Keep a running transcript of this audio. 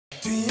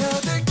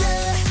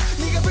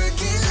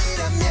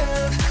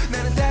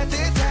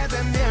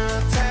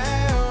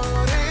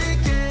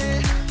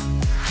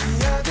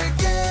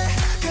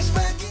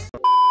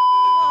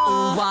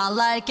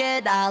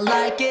I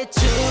like it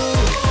too.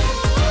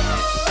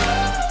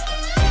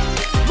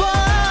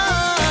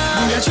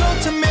 네가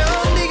좋다면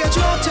네가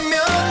좋다면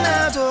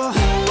나도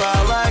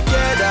I like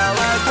it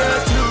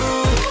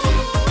too.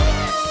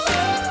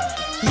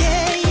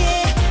 Yeah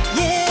yeah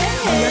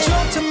yeah. 네가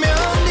좋다면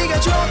네가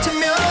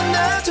좋다면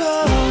나도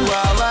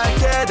I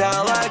like it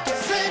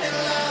Sing it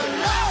loud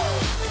loud.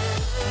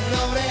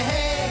 노래해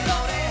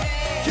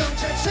노래해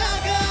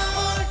경찰차가 올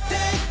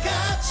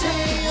때까지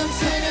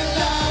Sing it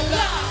loud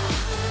loud.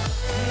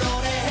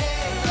 노래해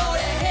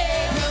노래해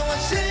병원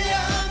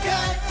실려갈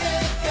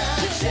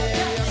때까지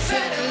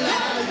Sing it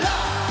loud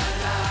loud.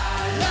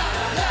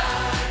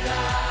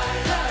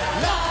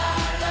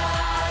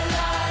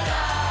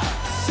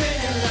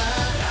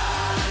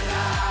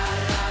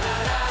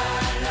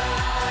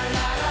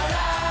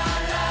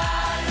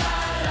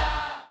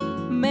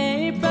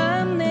 매일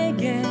밤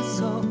내게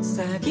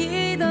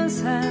속삭이던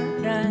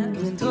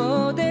사랑은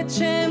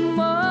도대체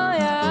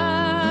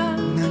뭐야?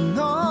 난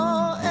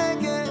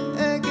너에게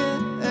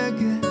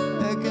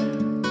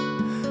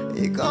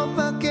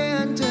이것밖에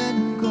안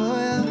되는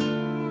거야.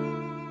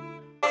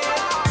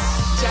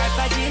 잘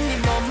빠진 네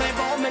몸을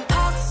보면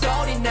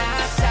억소리나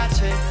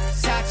사칠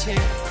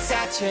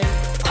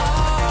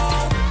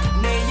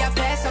내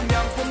앞에서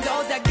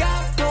명품도 다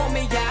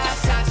거품이야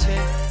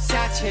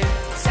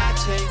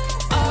사칠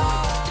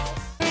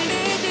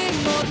밀리지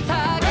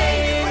못하게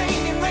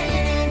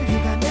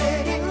비가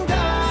내린다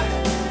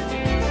내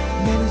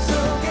눈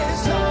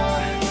속에서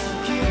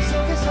기억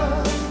속에서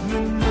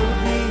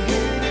눈물이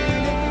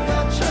흐르는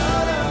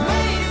것처럼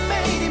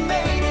매일이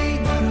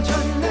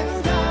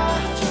멀어졌는가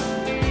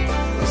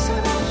웃음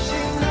없이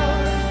널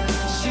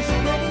씻어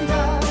내린다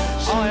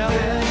신들이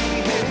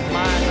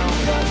흐르는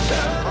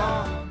것처럼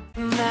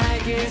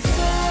나에게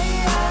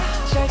쌓여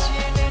잘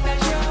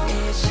지내나요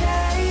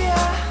이제야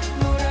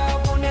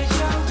물어보내줘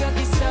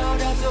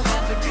여기서라도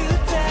Have a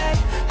good day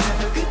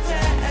Have a good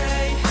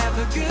day Have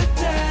a good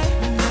day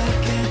내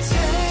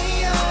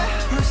곁에야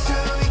볼 수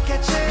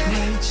있겠지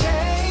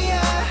이제야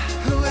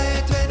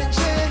후회되는지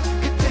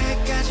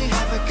그때까지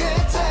Have a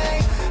good day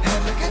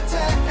Have a good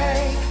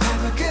day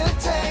Have a good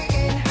day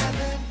in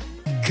heaven.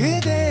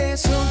 그대의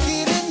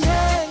손길은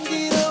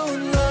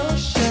향기로운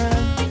로션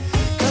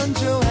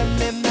건조한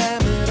내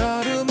맘을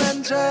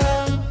어루만져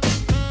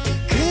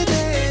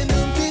그대의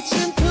눈빛은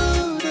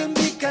푸른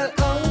빛깔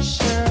오션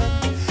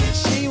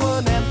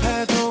시원한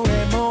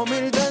파도에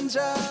몸을 던져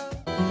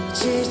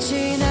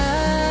지친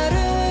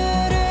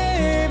하루를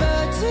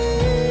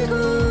버티고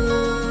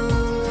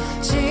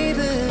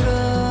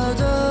집으로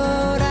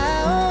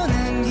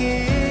돌아오는 길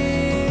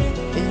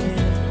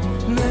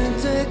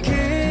문득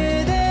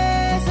그대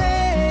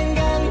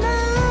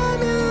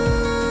생각나면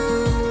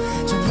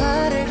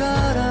전화를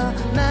걸어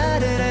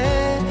말을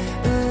해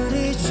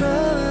우리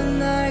좋은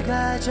날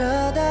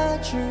가져다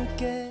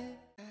줄게.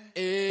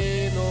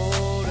 이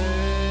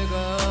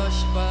노래가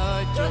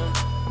시발점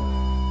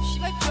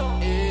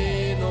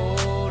이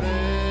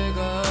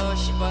노래가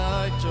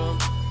시발점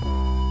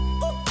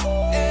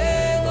이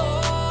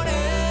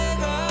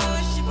노래가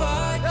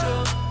시발점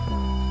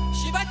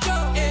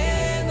이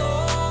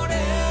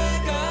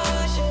노래가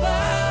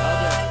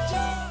시발점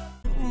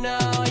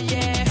너의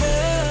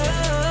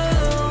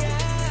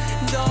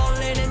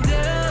돌리는 등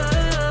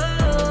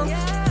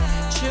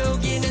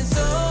죽이는 손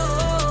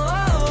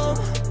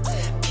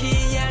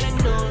피하는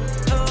눈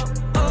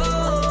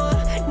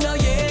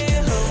너의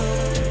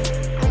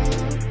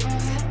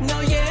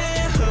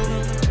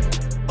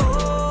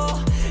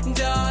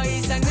더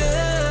이상은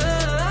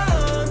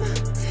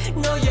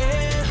너의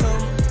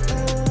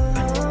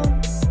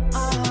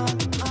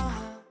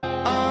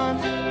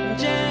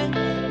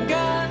언젠가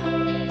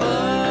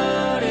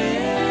우리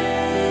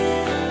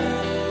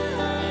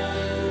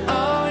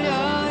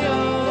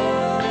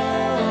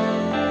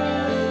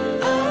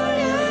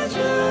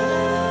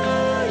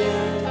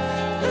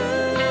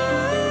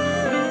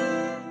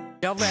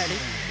Y'all ready?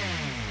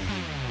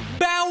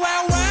 Bow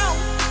wow wow.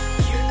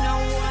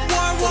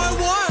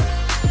 One.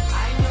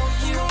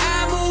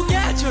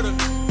 아무개처럼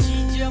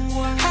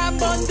한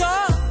번 더.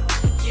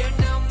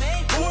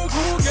 뭘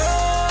구경하자.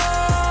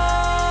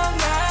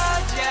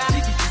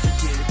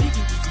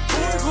 뭘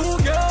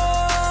구경하자.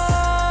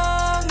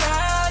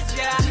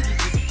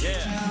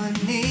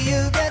 Honey,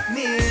 you got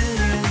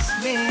millions.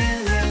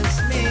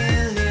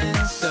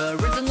 The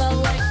reason I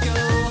like you.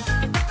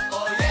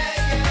 Oh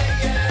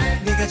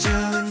yeah. 네가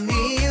좋으니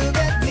you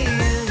got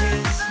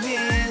millions.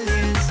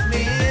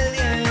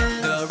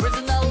 The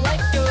reason I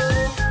like you.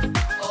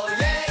 Oh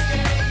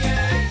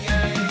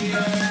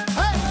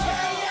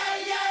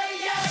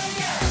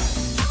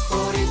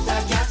우리 딱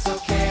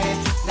약속해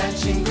난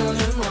친구는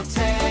못해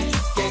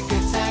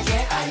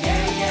깨끗하게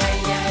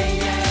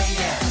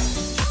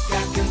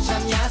가끔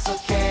참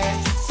야속해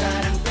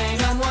사랑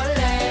빼면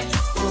원래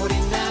우린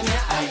남이야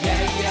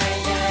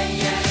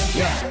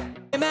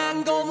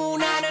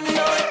망고문화는 널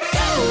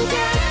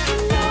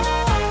같은 너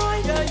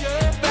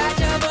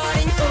빠져버린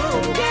꿈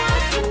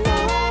같은 너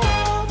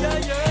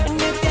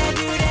늑대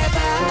그래 봐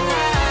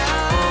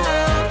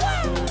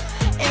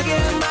이게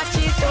마치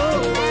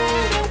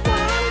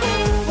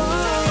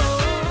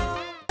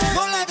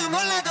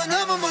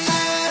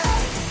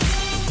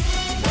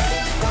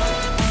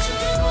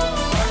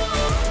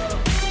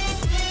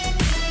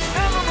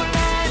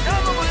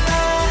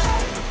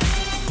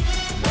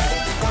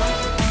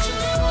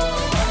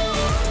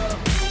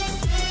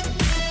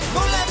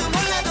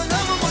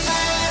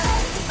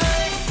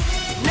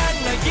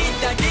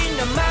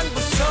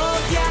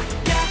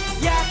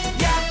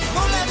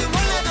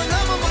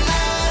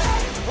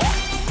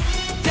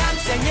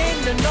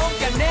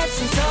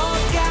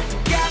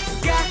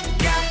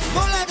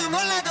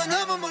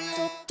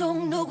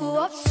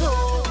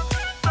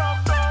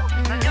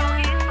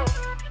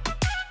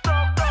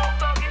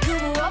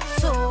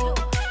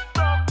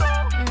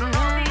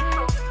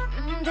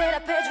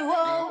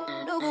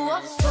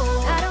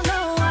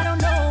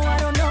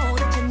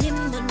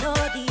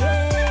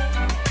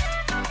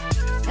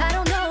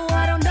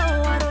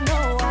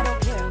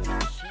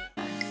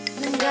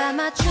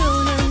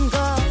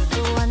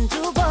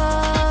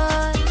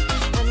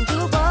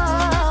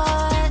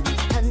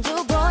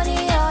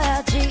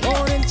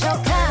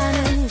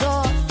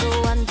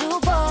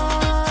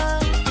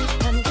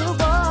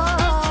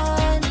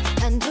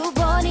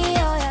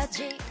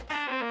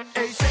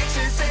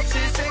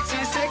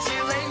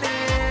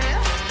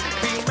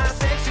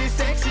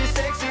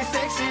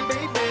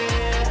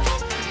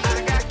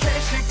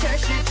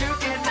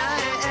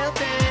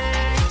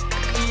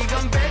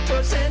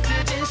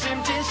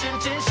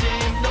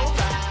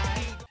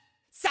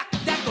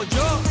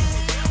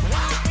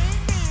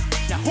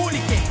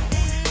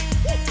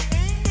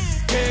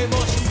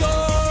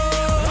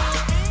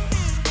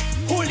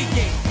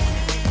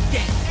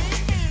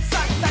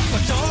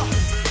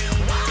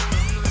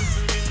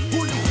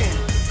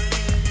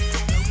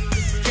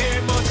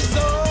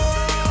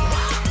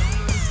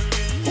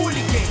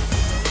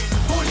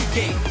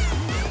Get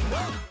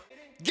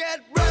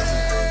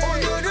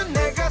ready. 오늘은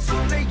내가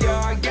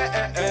설레야.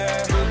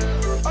 Yeah.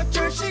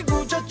 어쩔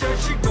시구 저쩔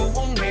시구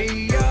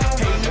옹해야.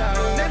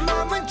 내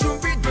맘은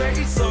준비돼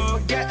있어.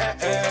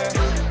 Yeah.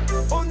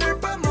 오늘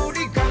밤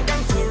우리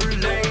강강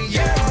술래.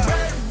 Yeah.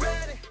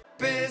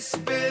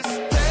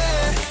 비슷비슷해.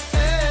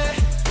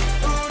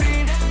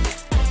 우린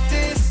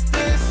this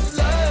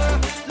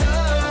love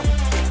love.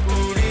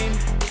 우린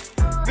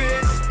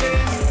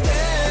비슷비슷해.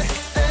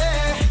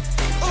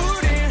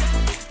 우린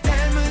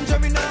닮은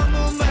점이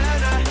너무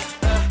많아.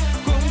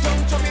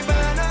 공통점이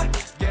많아.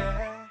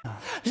 Yeah.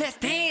 Let's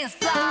dance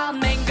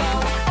flamenco.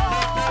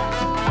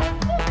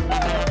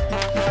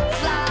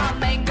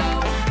 Flamenco.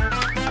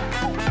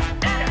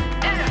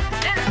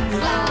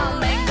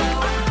 Flamenco.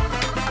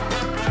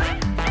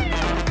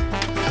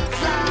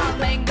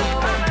 Flamenco.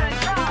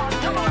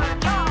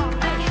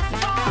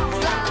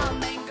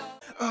 Flamenco.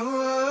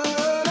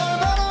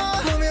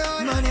 널 보면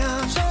마냥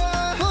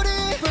좋아.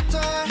 우리부터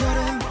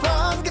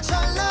여름밤 그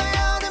찰나의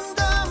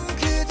아름다움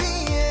그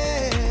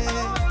뒤에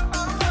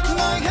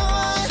널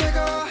향한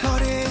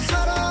식어버린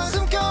사랑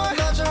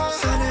숨결마저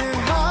산을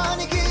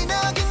하니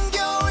기나긴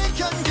겨울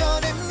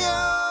견뎌내며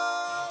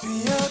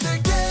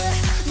뛰어들게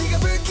네가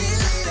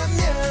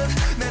불길이라면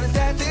나는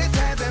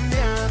따뜻하다며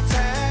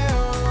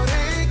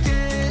타오를게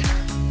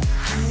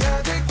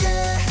뛰어들게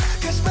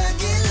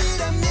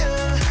가시밭길이라면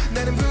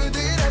나는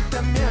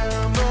부드럽다며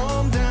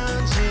몸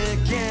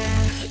던질게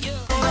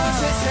온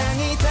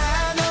세상이 다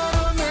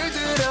너로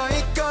물들어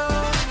있고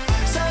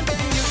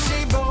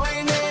 365일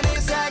내내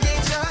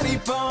사계절이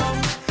봄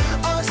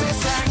온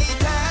세상이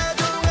다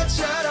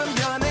동화처럼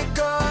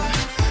변했고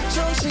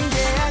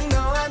종신계약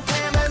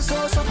너한테만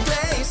소속돼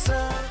있어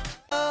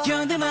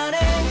연대만의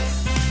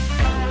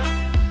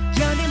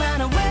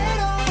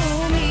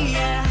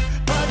외로움이야.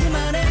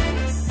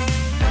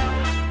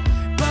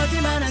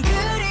 버틸만한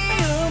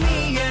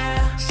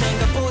그리움이야.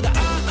 생각보다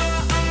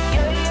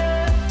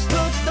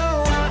보지도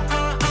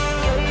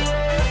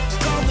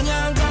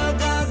그냥 가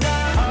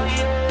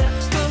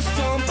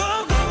그좀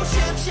보고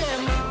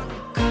싶지만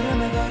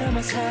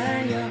걸음아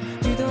살려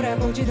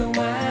뒤돌아보지도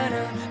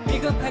않아.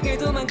 비겁하게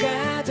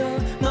도망가도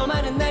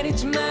너만은 날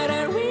잊지 마라.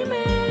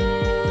 Remember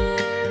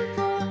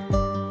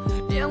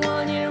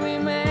영원히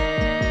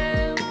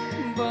remember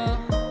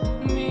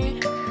me.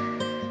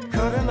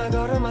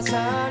 걸음아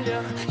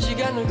살려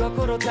시간을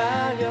거꾸로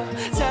달려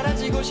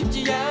사라지고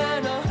싶지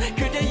않아.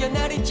 그대여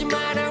날 잊지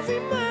마라.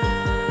 Remember